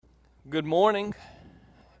Good morning.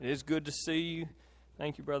 It is good to see you.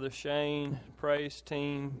 Thank you, Brother Shane, praise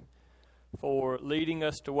team, for leading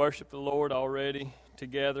us to worship the Lord already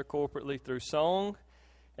together corporately through song.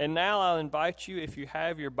 And now I'll invite you, if you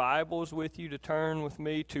have your Bibles with you, to turn with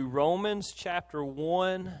me to Romans chapter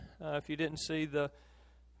 1. If you didn't see the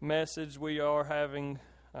message, we are having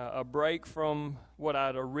a break from what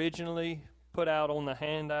I'd originally put out on the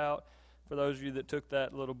handout. For those of you that took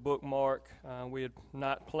that little bookmark, we had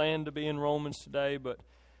not planned to be in Romans today, but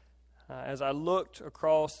as I looked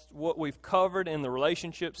across what we've covered in the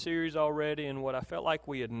relationship series already and what I felt like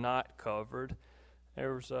we had not covered,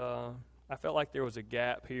 I felt like there was a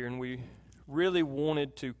gap here, and we really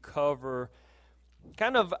wanted to cover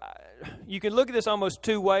you can look at this almost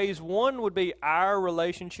two ways. One would be our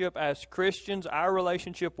relationship as Christians, our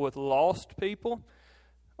relationship with lost people.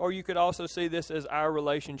 Or you could also see this as our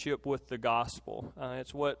relationship with the gospel.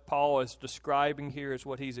 It's what Paul is describing here, is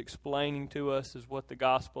what he's explaining to us, is what the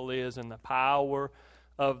gospel is and the power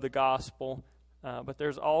of the gospel. But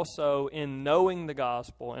there's also, in knowing the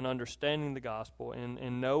gospel and understanding the gospel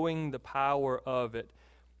and knowing the power of it,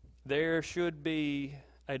 there should be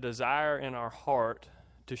a desire in our heart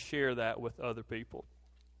to share that with other people.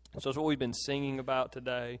 So that's what we've been singing about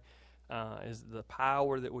today. Is the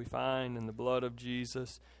power that we find in the blood of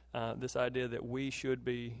Jesus, this idea that we should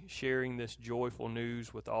be sharing this joyful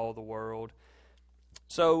news with all the world.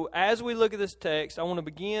 So as we look at this text, I want to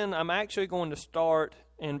begin, I'm actually going to start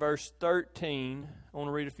in verse 13. I want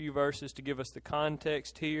to read a few verses to give us the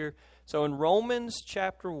context here. So in Romans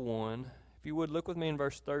chapter 1, if you would look with me in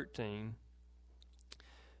verse 13,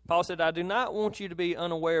 Paul said, "I do not want you to be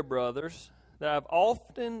unaware, brothers, that I've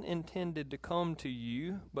often intended to come to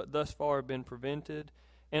you, but thus far have been prevented,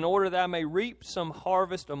 in order that I may reap some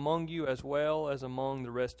harvest among you as well as among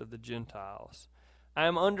the rest of the Gentiles. I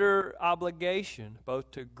am under obligation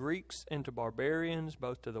both to Greeks and to barbarians,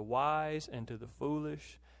 both to the wise and to the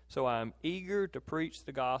foolish. So I am eager to preach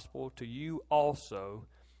the gospel to you also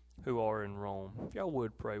who are in Rome." If y'all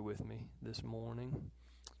would pray with me this morning.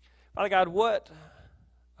 Father God, what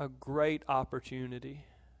a great opportunity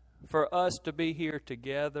for us to be here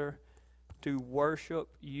together, to worship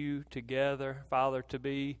you together, Father, to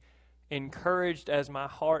be encouraged as my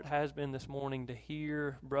heart has been this morning to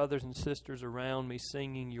hear brothers and sisters around me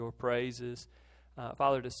singing your praises.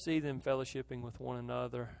 Father, to see them fellowshipping with one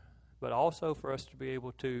another, but also for us to be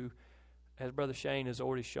able to, as Brother Shane has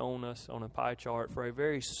already shown us on a pie chart, for a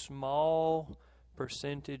very small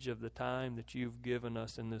percentage of the time that you've given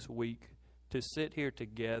us in this week to sit here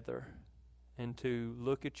together and to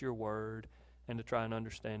look at your word and to try and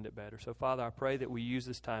understand it better. So, Father, I pray that we use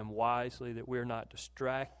this time wisely, that we're not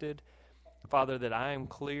distracted. Father, that I am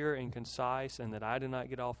clear and concise and that I do not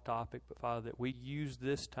get off topic, but, Father, that we use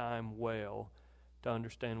this time well to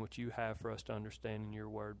understand what you have for us to understand in your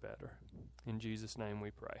word better. In Jesus' name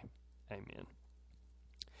we pray. Amen.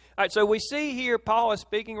 All right, so we see here Paul is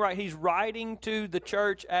speaking, right? He's writing to the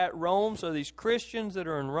church at Rome, so these Christians that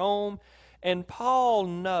are in Rome. And Paul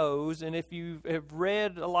knows, and if you have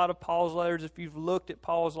read a lot of Paul's letters, if you've looked at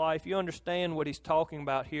Paul's life, you understand what he's talking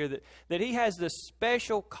about here, that he has this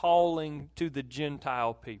special calling to the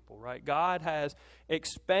Gentile people, right? God has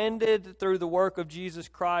expanded through the work of Jesus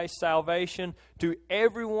Christ salvation to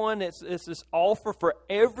everyone. It's this offer for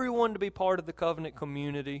everyone to be part of the covenant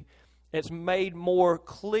community. It's made more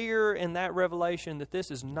clear in that revelation that this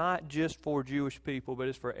is not just for Jewish people, but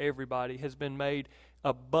it's for everybody. It has been made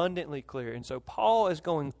abundantly clear. And so Paul is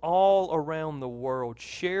going all around the world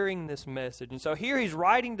sharing this message. And so here he's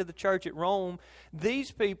writing to the church at Rome,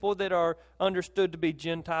 these people that are understood to be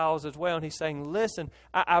Gentiles as well. And he's saying, listen,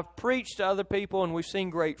 I've preached to other people and we've seen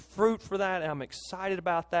great fruit for that. And I'm excited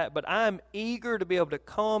about that. But I'm eager to be able to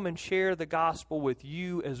come and share the gospel with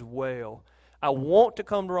you as well. I want to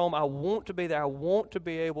come to Rome. I want to be there. I want to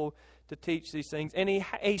be able to teach these things. And he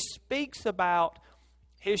speaks about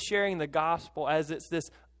his sharing the gospel as it's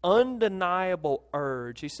this undeniable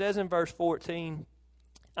urge. He says in verse 14,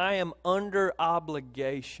 "I am under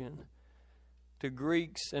obligation to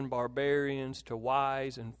Greeks and barbarians, to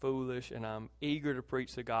wise and foolish, and I'm eager to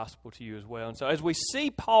preach the gospel to you as well." And so as we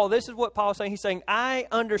see Paul, this is what Paul's saying. He's saying, I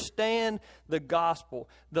understand the gospel.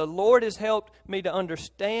 The Lord has helped me to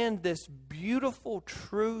understand this beautiful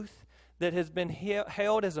truth that has been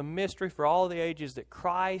held as a mystery for all the ages, that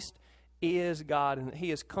Christ is God and that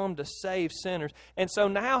he has come to save sinners. And so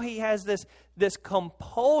now he has this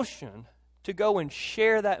compulsion to go and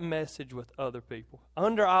share that message with other people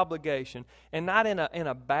under obligation, and not in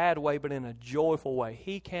a bad way, but in a joyful way.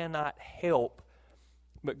 He cannot help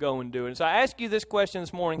but go and do it. And so I ask you this question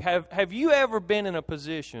this morning: Have you ever been in a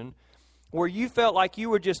position where you felt like you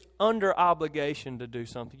were just under obligation to do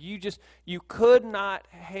something. You could not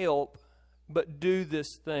help but do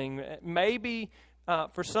this thing. Maybe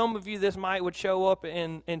for some of you this would show up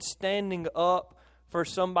in standing up for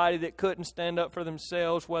somebody that couldn't stand up for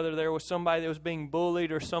themselves, whether there was somebody that was being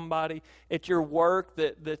bullied or somebody at your work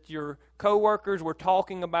that your coworkers were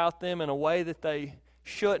talking about them in a way that they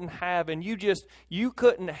shouldn't have, and you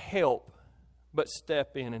couldn't help but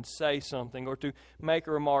step in and say something or to make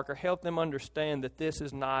a remark or help them understand that this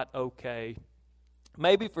is not okay.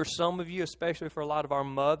 Maybe for some of you, especially for a lot of our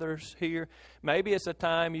mothers here, maybe it's a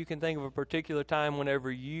time, you can think of a particular time whenever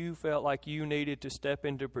you felt like you needed to step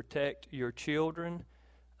in to protect your children.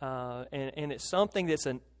 And it's something that's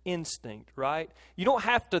an instinct, right? You don't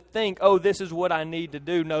have to think, oh, this is what I need to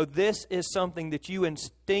do. No, this is something that you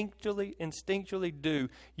instinctually do.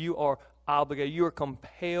 You are obligated. You are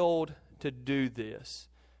compelled to do this.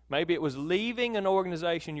 Maybe it was leaving an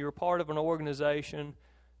organization. You were part of an organization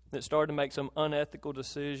that started to make some unethical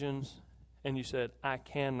decisions, and you said, I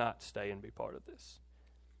cannot stay and be part of this.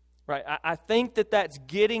 Right? I think that's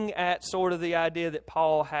getting at sort of the idea that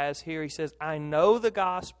Paul has here. He says, I know the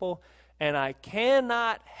gospel, and I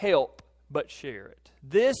cannot help but share it.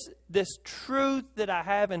 This truth that I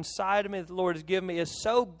have inside of me that the Lord has given me is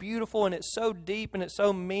so beautiful, and it's so deep, and it's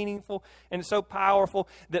so meaningful, and it's so powerful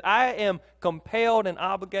that I am compelled and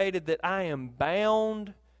obligated, that I am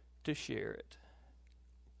bound to share it.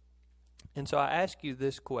 And so I ask you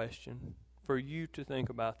this question for you to think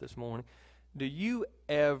about this morning. Do you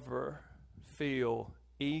ever feel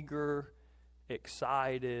eager,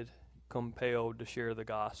 excited, compelled to share the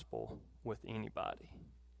gospel with anybody,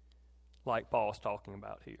 like Paul's talking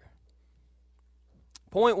about here?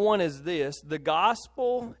 Point one is this: the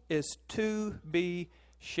gospel is to be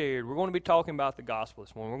shared. We're going to be talking about the gospel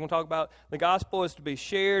this morning. We're going to talk about the gospel is to be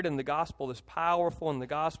shared, and the gospel is powerful, and the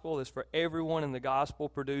gospel is for everyone, and the gospel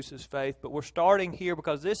produces faith. But we're starting here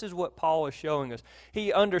because this is what Paul is showing us.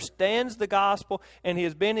 He understands the gospel, and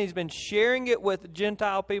he's been sharing it with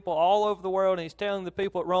Gentile people all over the world, and he's telling the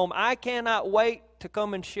people at Rome, I cannot wait to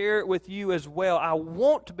come and share it with you as well. I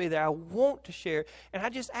want to be there. I want to share it. And I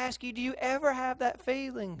just ask you, do you ever have that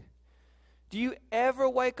feeling? Do you ever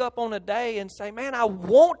wake up on a day and say, man, I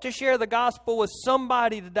want to share the gospel with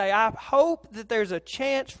somebody today. I hope that there's a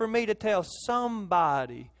chance for me to tell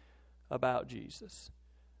somebody about Jesus.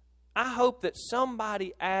 I hope that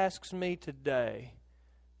somebody asks me today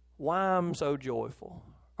why I'm so joyful,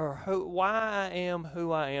 or why I am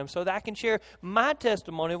who I am, so that I can share my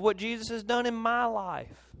testimony of what Jesus has done in my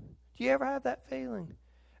life. Do you ever have that feeling?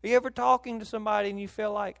 Are you ever talking to somebody and you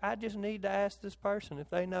feel like, I just need to ask this person if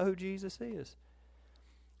they know who Jesus is?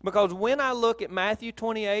 Because when I look at Matthew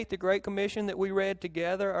 28, the Great Commission that we read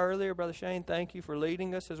together earlier, Brother Shane, thank you for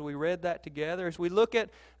leading us as we read that together. As we look at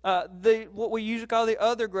what we usually call the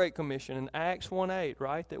other Great Commission in Acts 1:8,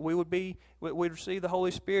 right? That we'd receive the Holy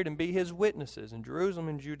Spirit and be His witnesses in Jerusalem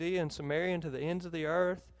and Judea and Samaria and to the ends of the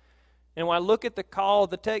earth. And when I look at the call,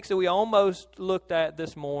 the text that we almost looked at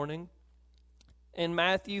this morning, in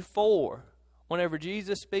Matthew 4, whenever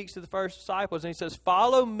Jesus speaks to the first disciples, and He says,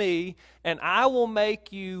 follow me, and I will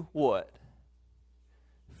make you what?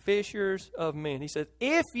 Fishers of men. He says,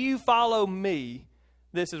 if you follow me,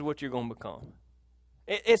 this is what you're going to become.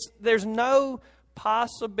 There's no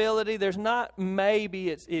possibility, there's not maybe,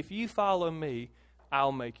 it's if you follow me,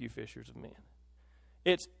 I'll make you fishers of men.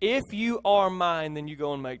 It's if you are mine, then you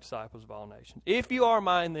go and make disciples of all nations. If you are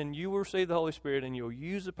mine, then you will receive the Holy Spirit, and you'll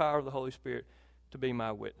use the power of the Holy Spirit to be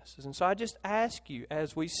my witnesses. And so I just ask you,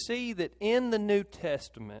 as we see that in the New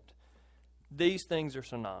Testament, these things are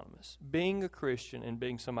synonymous. Being a Christian and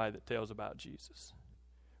being somebody that tells about Jesus.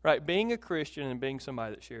 Right? Being a Christian and being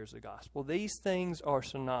somebody that shares the gospel. These things are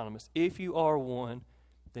synonymous. If you are one,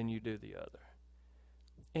 then you do the other.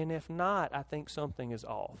 And if not, I think something is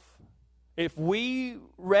off. If we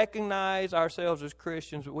recognize ourselves as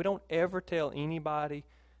Christians, but we don't ever tell anybody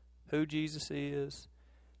who Jesus is,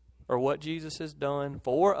 or what Jesus has done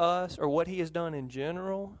for us, or what He has done in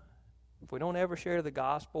general, if we don't ever share the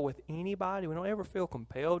gospel with anybody, we don't ever feel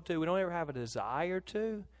compelled to, we don't ever have a desire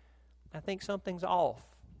to, I think something's off.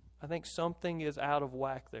 I think something is out of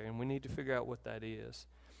whack there, and we need to figure out what that is.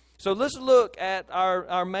 So let's look at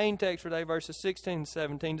our main text for today, verses 16 and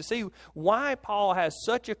 17, to see why Paul has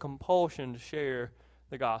such a compulsion to share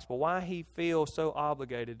the gospel, why he feels so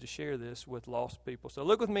obligated to share this with lost people. So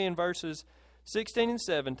look with me in verses 16 and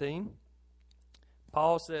 17,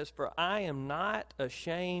 Paul says, for I am not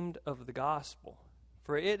ashamed of the gospel,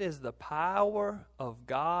 for it is the power of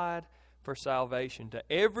God for salvation to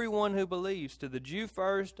everyone who believes, to the Jew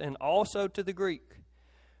first and also to the Greek.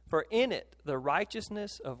 For in it the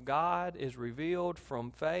righteousness of God is revealed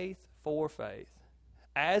from faith for faith.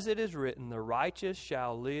 As it is written, the righteous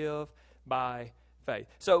shall live by faith.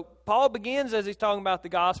 So Paul begins as he's talking about the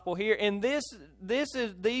gospel here, and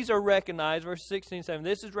these are recognized, verses 16 and 17,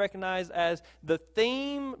 this is recognized as the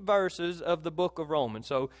theme verses of the book of Romans.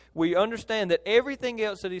 So we understand that everything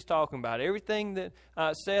else that he's talking about, everything that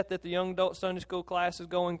Seth at the young adult Sunday school class is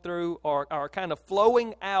going through are kind of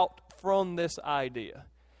flowing out from this idea.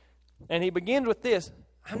 And he begins with this,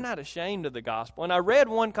 I'm not ashamed of the gospel. And I read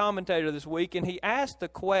one commentator this week, and he asked the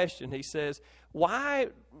question. He says, why,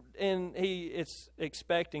 and it's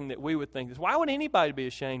expecting that we would think this, why would anybody be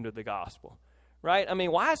ashamed of the gospel? Right? I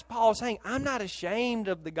mean, why is Paul saying, I'm not ashamed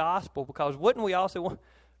of the gospel? Because wouldn't we all say, well,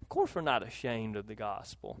 of course we're not ashamed of the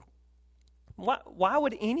gospel. Why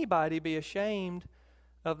would anybody be ashamed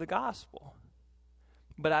of the gospel?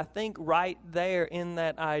 But I think right there in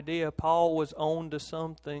that idea, Paul was on to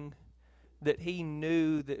something that he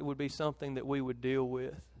knew that it would be something that we would deal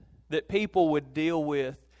with, that people would deal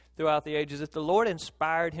with throughout the ages. If the Lord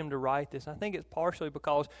inspired him to write this, I think it's partially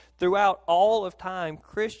because throughout all of time,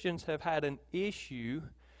 Christians have had an issue.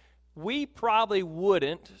 We probably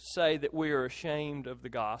wouldn't say that we are ashamed of the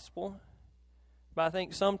gospel, but I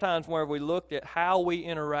think sometimes whenever we look at how we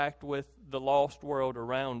interact with the lost world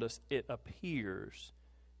around us, it appears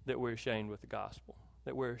that we're ashamed with the gospel,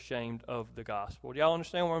 that we're ashamed of the gospel. Do y'all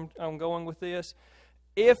understand where I'm going with this?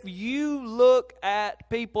 If you look at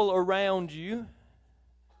people around you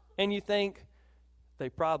and you think they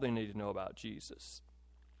probably need to know about Jesus,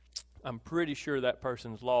 I'm pretty sure that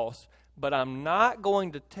person's lost, but I'm not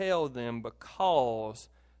going to tell them because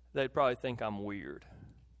they probably think I'm weird.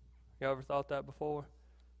 You ever thought that before?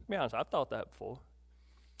 To be honest, I've thought that before.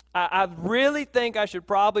 I really think I should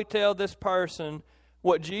probably tell this person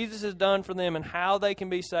what Jesus has done for them and how they can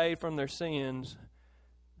be saved from their sins,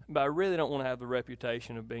 but I really don't want to have the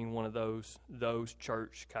reputation of being one of those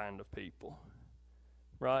church kind of people,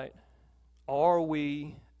 right? Are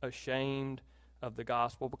we ashamed of the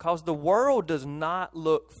gospel? Because the world does not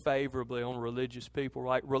look favorably on religious people,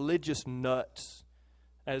 right? Religious nuts,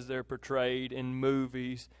 as they're portrayed in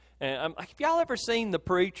movies. And have y'all ever seen The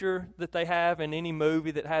Preacher that they have in any movie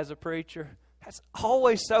that has a preacher? That's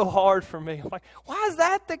always so hard for me. I'm like, why is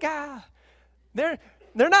that the guy? They're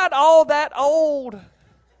not all that old.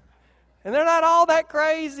 And they're not all that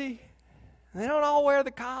crazy. They don't all wear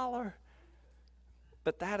the collar.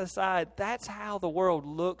 But that aside, that's how the world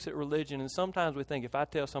looks at religion. And sometimes we think if I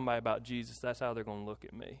tell somebody about Jesus, that's how they're going to look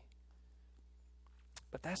at me.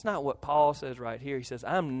 But that's not what Paul says right here. He says,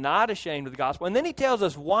 I'm not ashamed of the gospel. And then he tells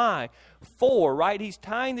us why. For, right? He's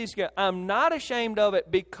tying these together. I'm not ashamed of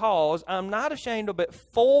it because, I'm not ashamed of it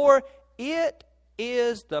for it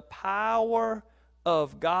is the power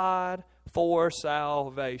of God for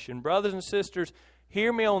salvation. Brothers and sisters,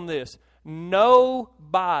 hear me on this.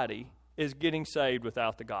 Nobody is getting saved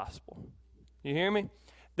without the gospel. You hear me?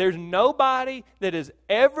 There's nobody that has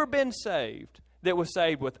ever been saved that was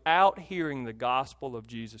saved without hearing the gospel of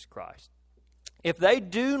Jesus Christ. If they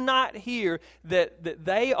do not hear that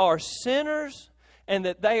they are sinners and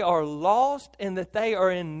that they are lost and that they are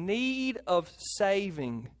in need of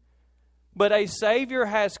saving, but a Savior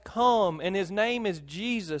has come and His name is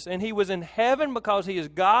Jesus, and He was in heaven because He is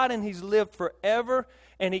God and He's lived forever,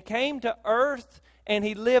 and He came to earth and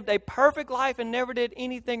He lived a perfect life and never did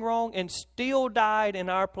anything wrong and still died in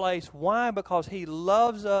our place. Why? Because He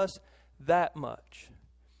loves us that much.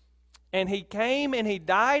 And He came and He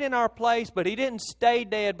died in our place, but He didn't stay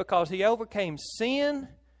dead because He overcame sin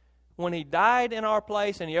when He died in our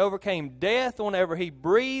place, and He overcame death whenever He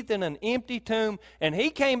breathed in an empty tomb, and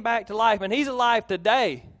He came back to life, and He's alive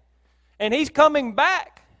today. And He's coming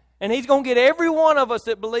back, and He's going to get every one of us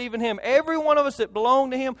that believe in Him, every one of us that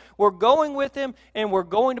belong to Him. We're going with Him, and we're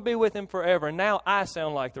going to be with Him forever. And now I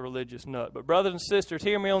sound like the religious nut, but brothers and sisters,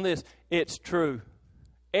 hear me on this. It's true.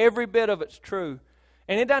 Every bit of it's true.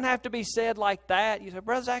 And it doesn't have to be said like that. You say,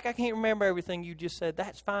 Brother Zach, I can't remember everything you just said.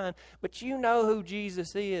 That's fine. But you know who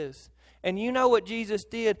Jesus is. And you know what Jesus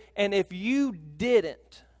did. And if you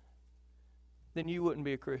didn't, then you wouldn't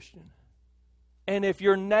be a Christian. And if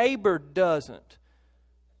your neighbor doesn't,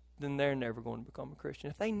 then they're never going to become a Christian.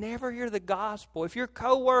 If they never hear the gospel, if your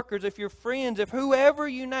coworkers, if your friends, if whoever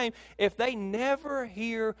you name, if they never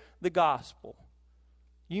hear the gospel,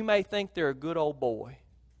 you may think they're a good old boy,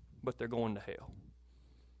 but they're going to hell.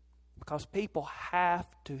 Because people have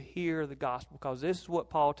to hear the gospel, because this is what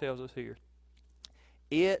Paul tells us here.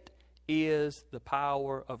 It is the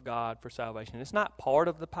power of God for salvation. It's not part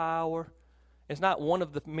of the power. It's not one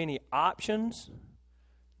of the many options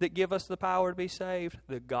that give us the power to be saved.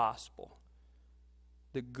 The gospel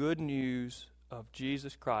the good news of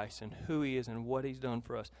Jesus Christ and who He is and what He's done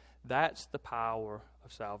for us. That's the power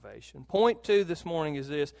of salvation. Point 2 this morning is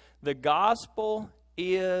this: the gospel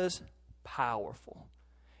is powerful.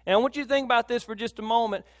 And I want you to think about this for just a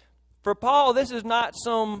moment. For Paul, this is not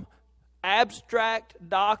some abstract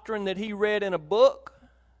doctrine that he read in a book.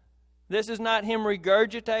 This is not him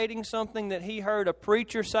regurgitating something that he heard a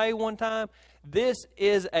preacher say one time. This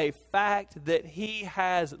is a fact that he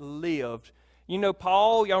has lived. You know,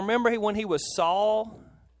 Paul, y'all remember when he was Saul,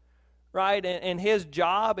 right? And his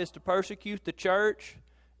job is to persecute the church.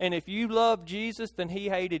 And if you loved Jesus, then he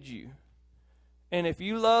hated you. And if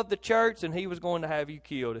you loved the church, then he was going to have you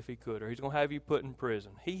killed if he could, or he's going to have you put in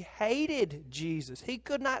prison. He hated Jesus. He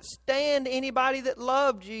could not stand anybody that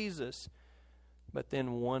loved Jesus. But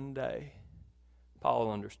then one day,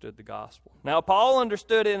 Paul understood the gospel. Now, Paul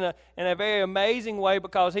understood it in a very amazing way,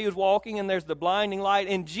 because he was walking and there's the blinding light.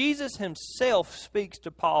 And Jesus himself speaks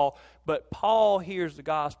to Paul, but Paul hears the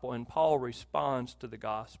gospel and Paul responds to the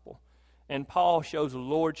gospel. And Paul shows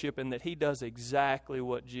lordship in that he does exactly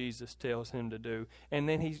what Jesus tells him to do. And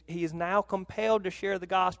then he is now compelled to share the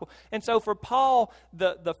gospel. And so for Paul,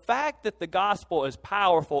 the fact that the gospel is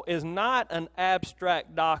powerful is not an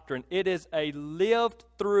abstract doctrine. It is a lived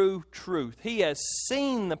through truth. He has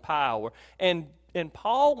seen the power. And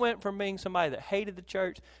Paul went from being somebody that hated the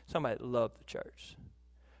church to somebody that loved the church.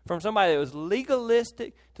 From somebody that was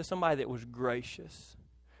legalistic to somebody that was gracious.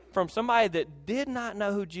 From somebody that did not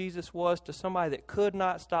know who Jesus was to somebody that could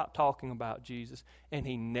not stop talking about Jesus, and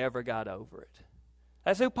he never got over it.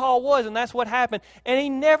 That's who Paul was, and that's what happened. And he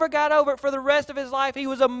never got over it for the rest of his life. He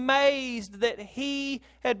was amazed that he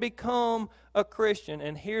had become a Christian.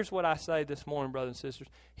 And here's what I say this morning, brothers and sisters.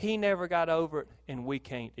 He never got over it, and we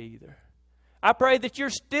can't either. I pray that you're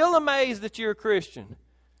still amazed that you're a Christian.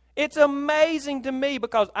 It's amazing to me,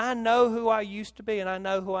 because I know who I used to be and I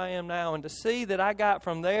know who I am now. And to see that I got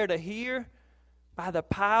from there to here by the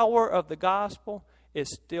power of the gospel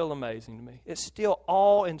is still amazing to me. It's still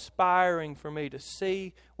awe-inspiring for me to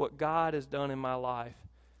see what God has done in my life.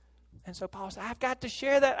 And so Paul said, I've got to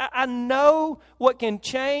share that. I know what can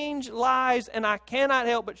change lives, and I cannot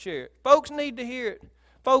help but share it. Folks need to hear it.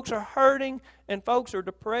 Folks are hurting, and folks are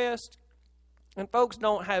depressed, and folks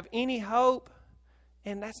don't have any hope.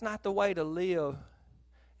 And that's not the way to live.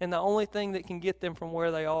 And the only thing that can get them from where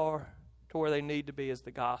they are to where they need to be is the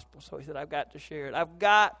gospel. So he said, I've got to share it. I've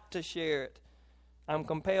got to share it. I'm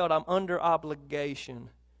compelled. I'm under obligation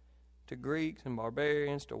to Greeks and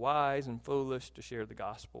barbarians, to wise and foolish, to share the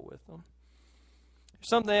gospel with them.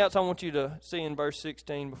 Something else I want you to see in verse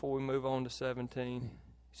 16 before we move on to 17. He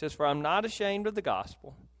says, for I'm not ashamed of the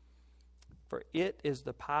gospel, for it is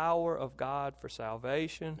the power of God for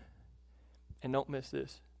salvation. And don't miss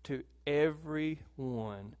this, to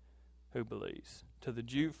everyone who believes. To the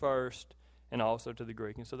Jew first, and also to the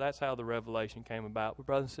Greek. And so that's how the revelation came about. But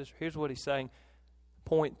brothers and sisters, here's what he's saying.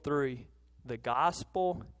 Point 3, the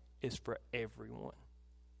gospel is for everyone.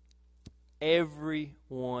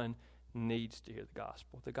 Everyone needs to hear the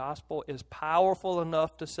gospel. The gospel is powerful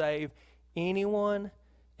enough to save anyone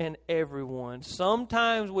and everyone.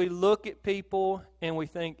 Sometimes we look at people and we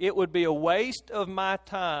think it would be a waste of my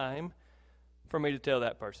time for me to tell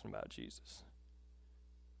that person about Jesus.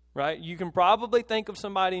 Right? You can probably think of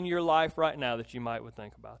somebody in your life right now that you might would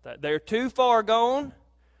think about that. They're too far gone.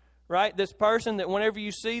 Right? This person that whenever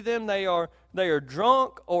you see them, they are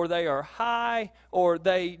drunk, or they are high, or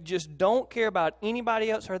they just don't care about anybody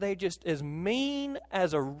else, or they just as mean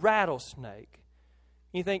as a rattlesnake.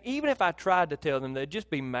 You think, even if I tried to tell them, they'd just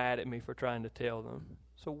be mad at me for trying to tell them.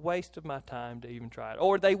 It's a waste of my time to even try it.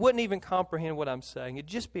 Or they wouldn't even comprehend what I'm saying. It'd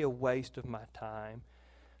just be a waste of my time.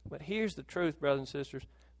 But here's the truth, brothers and sisters.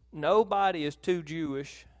 Nobody is too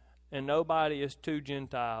Jewish and nobody is too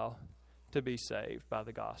Gentile to be saved by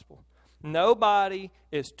the gospel. Nobody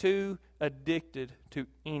is too addicted to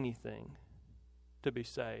anything to be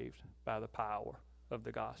saved by the power of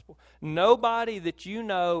the gospel. Nobody that you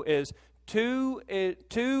know is too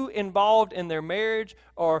involved in their marriage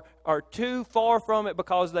or are too far from it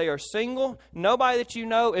because they are single. Nobody that you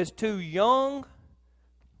know is too young.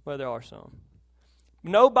 Well, there are some.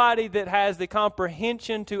 Nobody that has the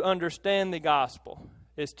comprehension to understand the gospel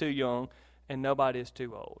is too young, and nobody is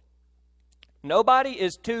too old. Nobody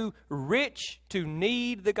is too rich to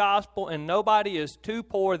need the gospel, and nobody is too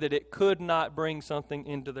poor that it could not bring something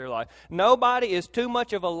into their life. Nobody is too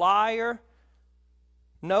much of a liar.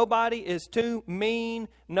 Nobody is too mean.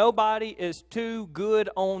 Nobody is too good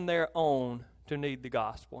on their own to need the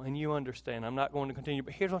gospel. And you understand. I'm not going to continue,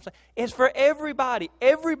 but here's what I'm saying. It's for everybody.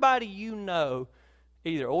 Everybody you know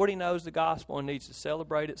either already knows the gospel and needs to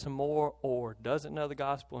celebrate it some more, or doesn't know the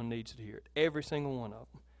gospel and needs to hear it. Every single one of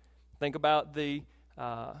them. Think about the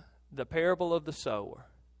parable of the sower,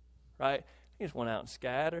 right? He just went out and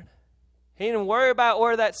scattered. He didn't worry about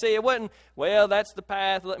where that seed, it wasn't, well, that's the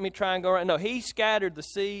path, let me try and go around. No, he scattered the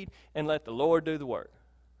seed and let the Lord do the work,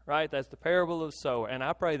 right? That's the parable of the sower. And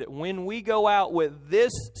I pray that when we go out with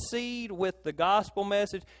this seed, with the gospel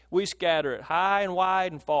message, we scatter it high and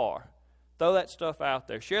wide and far. Throw that stuff out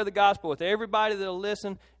there. Share the gospel with everybody that will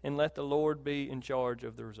listen, and let the Lord be in charge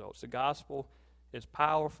of the results. The gospel is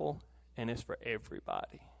powerful, and it's for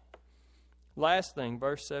everybody. Last thing,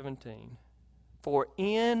 verse 17. For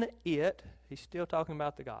in it, he's still talking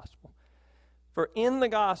about the gospel. For in the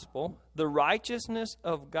gospel, the righteousness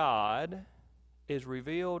of God is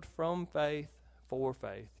revealed from faith for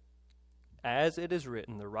faith. As it is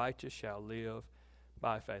written, the righteous shall live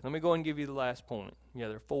by faith. Let me go and give you the last point. Yeah,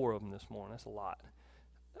 there are 4 of them this morning. That's a lot.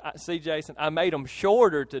 See, Jason, I made them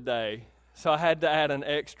shorter today, so I had to add an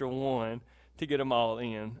extra one to get them all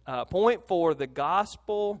in. Point 4, the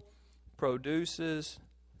gospel produces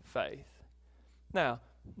faith. Now,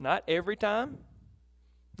 not every time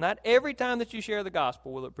that you share the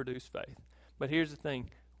gospel will it produce faith. But here's the thing,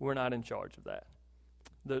 we're not in charge of that.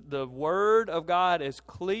 The Word of God is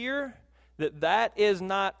clear that is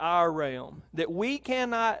not our realm, that we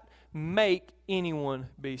cannot make anyone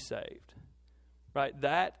be saved. Right?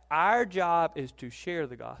 That our job is to share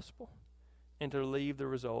the gospel and to leave the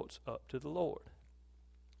results up to the Lord.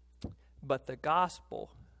 But the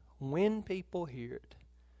gospel, when people hear it,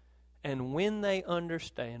 and when they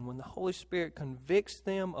understand, when the Holy Spirit convicts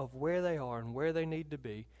them of where they are and where they need to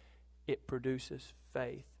be, it produces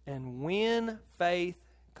faith. And when faith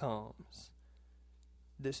comes,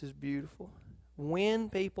 this is beautiful. When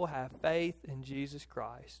people have faith in Jesus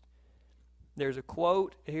Christ, there's a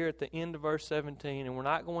quote here at the end of verse 17, and we're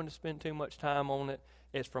not going to spend too much time on it.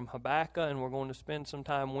 It's from Habakkuk, and we're going to spend some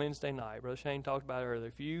time Wednesday night. Brother Shane talked about it earlier.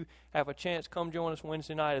 If you have a chance, come join us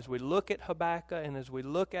Wednesday night as we look at Habakkuk and as we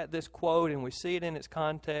look at this quote and we see it in its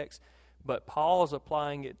context. But Paul's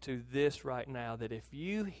applying it to this right now, that if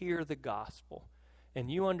you hear the gospel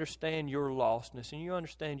and you understand your lostness and you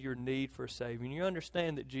understand your need for a Savior and you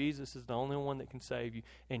understand that Jesus is the only one that can save you,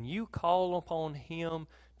 and you call upon Him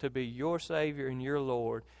to be your Savior and your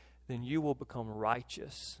Lord, then you will become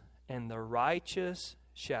righteous. And the righteous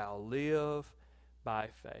shall live by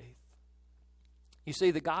faith. You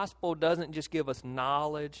see, the gospel doesn't just give us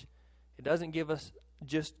knowledge. It doesn't give us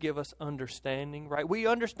understanding, right? We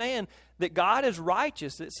understand that God is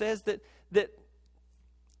righteous. It says that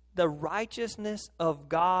the righteousness of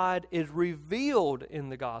God is revealed in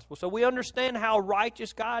the gospel. So we understand how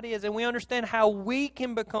righteous God is, and we understand how we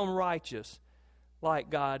can become righteous like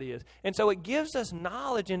God is. And so it gives us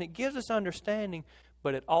knowledge and it gives us understanding,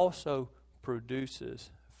 but it also produces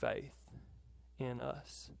faith in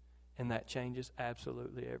us. And that changes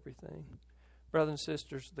absolutely everything. Brothers and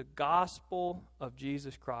sisters, the gospel of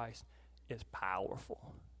Jesus Christ is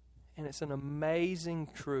powerful. And it's an amazing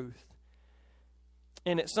truth.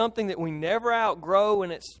 And it's something that we never outgrow,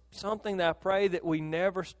 and it's something that I pray that we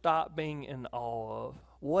never stop being in awe of.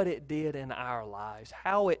 What it did in our lives,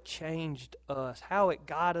 how it changed us, how it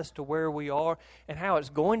got us to where we are, and how it's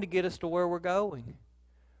going to get us to where we're going.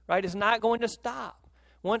 Right? It's not going to stop.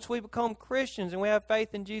 Once we become Christians and we have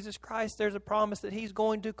faith in Jesus Christ, there's a promise that He's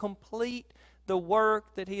going to complete the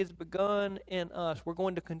work that He has begun in us. We're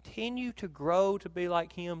going to continue to grow to be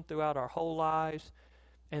like Him throughout our whole lives.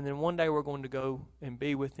 And then one day we're going to go and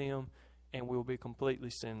be with Him, and we'll be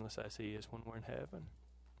completely sinless as He is when we're in heaven.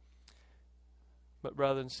 But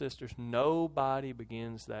brothers and sisters, nobody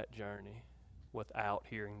begins that journey without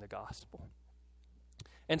hearing the gospel.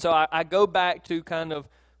 And so I go back to kind of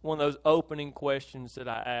one of those opening questions that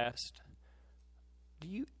I asked. Do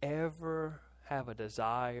you ever have a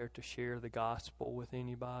desire to share the gospel with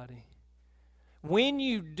anybody? When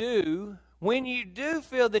you do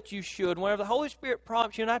feel that you should, whenever the Holy Spirit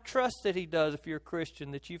prompts you, and I trust that He does if you're a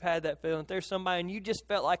Christian, that you've had that feeling, if there's somebody and you just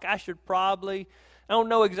felt like I don't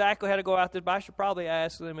know exactly how to go out there, but I should probably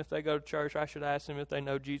ask them if they go to church. I should ask them if they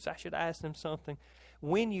know Jesus. I should ask them something.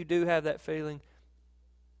 When you do have that feeling,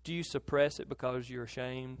 do you suppress it because you're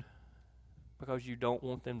ashamed? Because you don't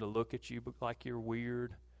want them to look at you like you're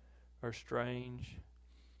weird or strange?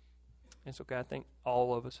 It's okay. I think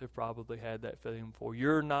all of us have probably had that feeling before.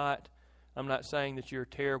 I'm not saying that you're a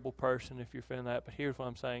terrible person if you're feeling that, but here's what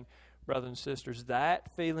I'm saying, brothers and sisters.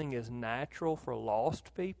 That feeling is natural for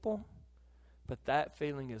lost people, but that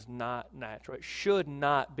feeling is not natural. It should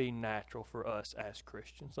not be natural for us as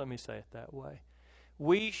Christians. Let me say it that way.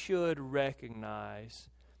 We should recognize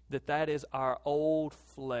that is our old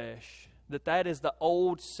flesh, that is the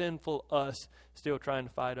old sinful us still trying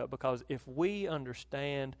to fight up. Because if we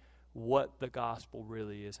understand what the gospel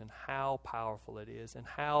really is and how powerful it is and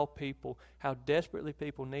how desperately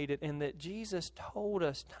people need it, and that Jesus told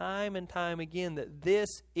us time and time again that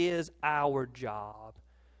this is our job,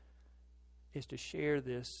 is to share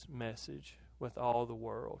this message with all the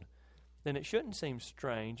world, then it shouldn't seem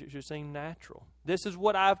strange. It should seem natural. This is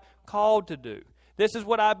what I've called to do. This is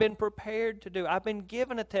what I've been prepared to do. I've been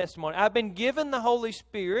given a testimony. I've been given the Holy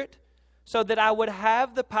Spirit so that I would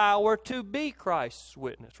have the power to be Christ's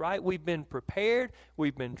witness, right? We've been prepared,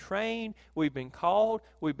 we've been trained, we've been called,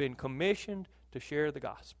 we've been commissioned to share the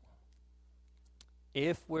gospel.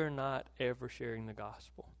 If we're not ever sharing the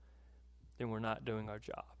gospel, then we're not doing our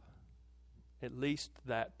job. At least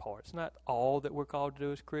that part. It's not all that we're called to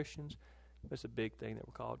do as Christians, but it's a big thing that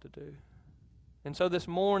we're called to do. And so this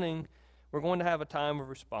morning, we're going to have a time of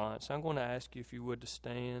response. I'm going to ask you if you would to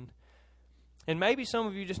stand. And maybe some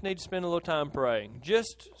of you just need to spend a little time praying.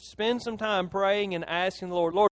 Just spend some time praying and asking the Lord,